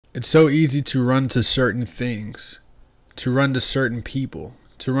It's so easy to run to certain things, to run to certain people,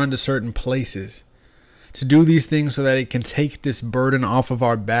 to run to certain places, to do these things so that it can take this burden off of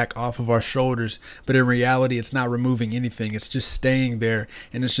our back, off of our shoulders. But in reality, it's not removing anything. It's just staying there,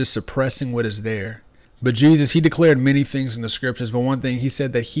 and it's just suppressing what is there. But Jesus, he declared many things in the scriptures, but one thing, he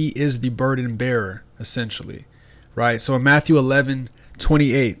said that he is the burden bearer, essentially, right? So in Matthew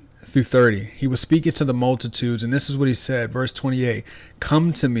 11:28-30, he was speaking to the multitudes, and this is what he said, verse 28,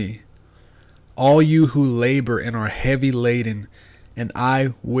 "Come to me, all you who labor and are heavy laden, and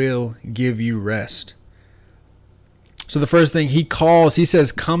I will give you rest." So the first thing he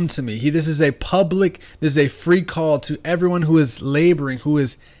says, "Come to me." This is a free call to everyone who is laboring, who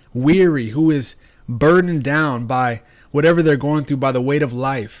is weary, who is burdened down by whatever they're going through, by the weight of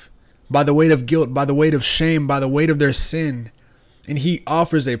life, by the weight of guilt, by the weight of shame, by the weight of their sin. And he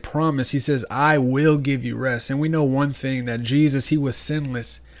offers a promise. He says, "I will give you rest." And we know one thing, that Jesus, he was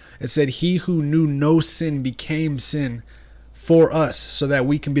sinless. It said, "He who knew no sin became sin for us so that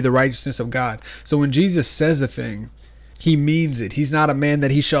we can be the righteousness of God." So when Jesus says a thing, he means it. He's not a man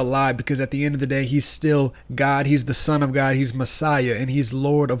that he shall lie, because at the end of the day, he's still God. He's the Son of God. He's Messiah, and he's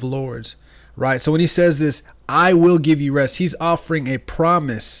Lord of Lords, right? So when he says this, "I will give you rest," he's offering a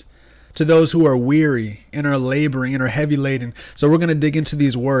promise to those who are weary and are laboring and are heavy laden. So we're going to dig into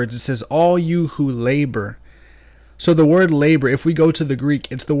these words. It says, "All you who labor." So the word labor, if we go to the Greek,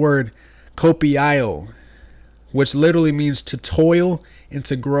 it's the word kopiao, which literally means to toil and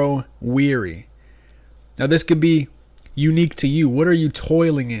to grow weary. Now this could be unique to you. What are you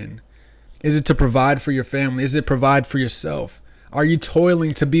toiling in? Is it to provide for your family? Is it provide for yourself? Are you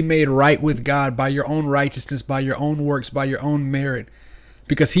toiling to be made right with God by your own righteousness, by your own works, by your own merit?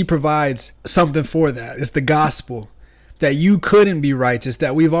 Because he provides something for that. It's the gospel, that you couldn't be righteous,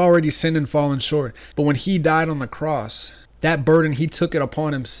 that we've already sinned and fallen short. But when he died on the cross, that burden, he took it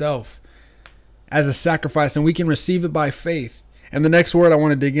upon himself as a sacrifice, and we can receive it by faith. And the next word I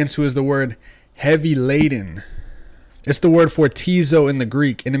want to dig into is the word heavy laden. It's the word fortizo in the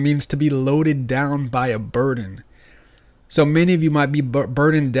Greek, and it means to be loaded down by a burden. So many of you might be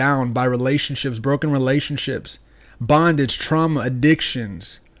burdened down by relationships, broken relationships, bondage, trauma,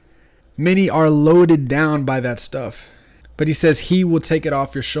 addictions. Many are loaded down by that stuff. But he says he will take it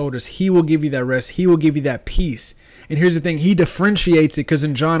off your shoulders. He will give you that rest. He will give you that peace. And here's the thing. He differentiates it, because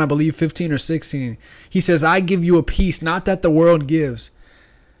in John, I believe 15 or 16, he says, "I give you a peace, not that the world gives,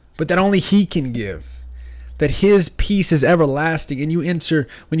 but that only he can give." That his peace is everlasting. And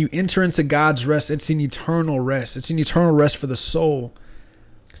when you enter into God's rest, it's an eternal rest. It's an eternal rest for the soul,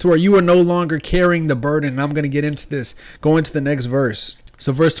 to where you are no longer carrying the burden. And I'm going to get into this. Go into the next verse.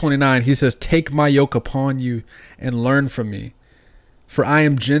 So verse 29, he says, "Take my yoke upon you and learn from me, for I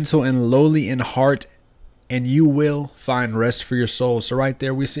am gentle and lowly in heart, and you will find rest for your soul." So right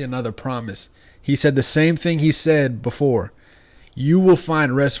there, we see another promise. He said the same thing he said before. You will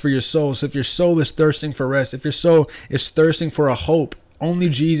find rest for your soul. So if your soul is thirsting for rest, if your soul is thirsting for a hope, only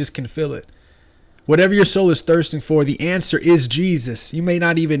Jesus can fill it. Whatever your soul is thirsting for, the answer is Jesus. You may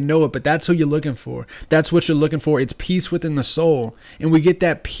not even know it, but that's who you're looking for. That's what you're looking for. It's peace within the soul. And we get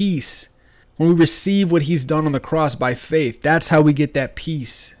that peace when we receive what he's done on the cross by faith. That's how we get that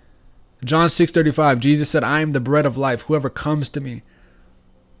peace. John 6:35, Jesus said, "I am the bread of life. Whoever comes to me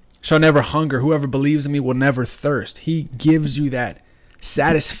shall never hunger. Whoever believes in me will never thirst." He gives you that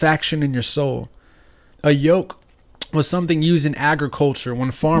satisfaction in your soul. A yoke was something used in agriculture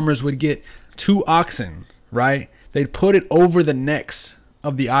when farmers would get 2 oxen, right? They'd put it over the necks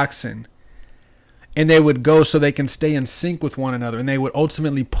of the oxen, and they would go so they can stay in sync with one another, and they would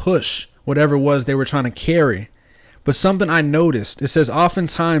ultimately push whatever it was they were trying to carry. But something I noticed, it says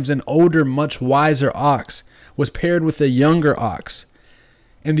oftentimes an older, much wiser ox was paired with a younger ox,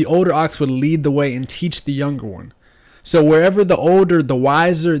 and the older ox would lead the way and teach the younger one. So wherever the older, the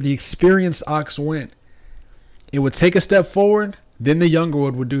wiser, the experienced ox went, it would take a step forward, then the younger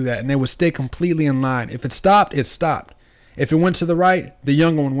one would do that, and they would stay completely in line. If it stopped, it stopped. If it went to the right, the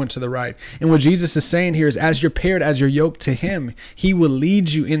younger one went to the right. And what Jesus is saying here is, as you're paired, as you're yoked to him, he will lead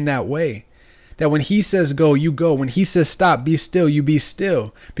you in that way. That when he says go, you go. When he says stop, be still, you be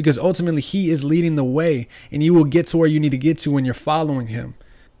still. Because ultimately he is leading the way, and you will get to where you need to get to when you're following him.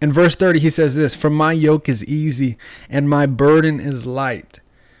 In verse 30, he says this, "For my yoke is easy and my burden is light."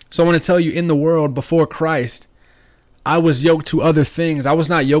 So I want to tell you, in the world before Christ, I was yoked to other things. I was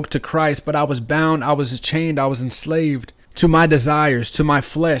not yoked to Christ, but I was bound, I was chained, I was enslaved to my desires, to my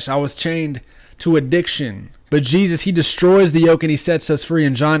flesh. I was chained to addiction, But Jesus, he destroys the yoke and he sets us free.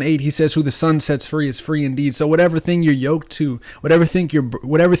 In John 8, he says, who the Son sets free is free indeed. So whatever thing you're yoked to, whatever thing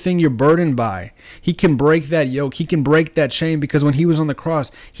you're burdened by, he can break that yoke. He can break that chain, because when he was on the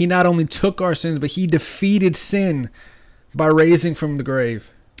cross, he not only took our sins, but he defeated sin by raising from the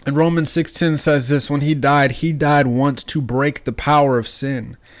grave. And Romans 6:10 says this: when he died once to break the power of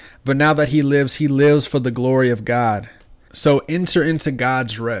sin. But now that he lives for the glory of God. So enter into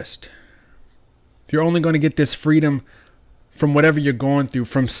God's rest. You're only going to get this freedom from whatever you're going through,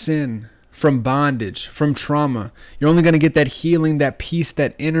 from sin, from bondage, from trauma. You're only going to get that healing, that peace,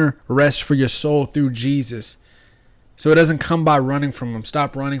 that inner rest for your soul through Jesus. So it doesn't come by running from him.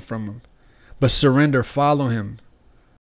 Stop running from him. But surrender, follow him.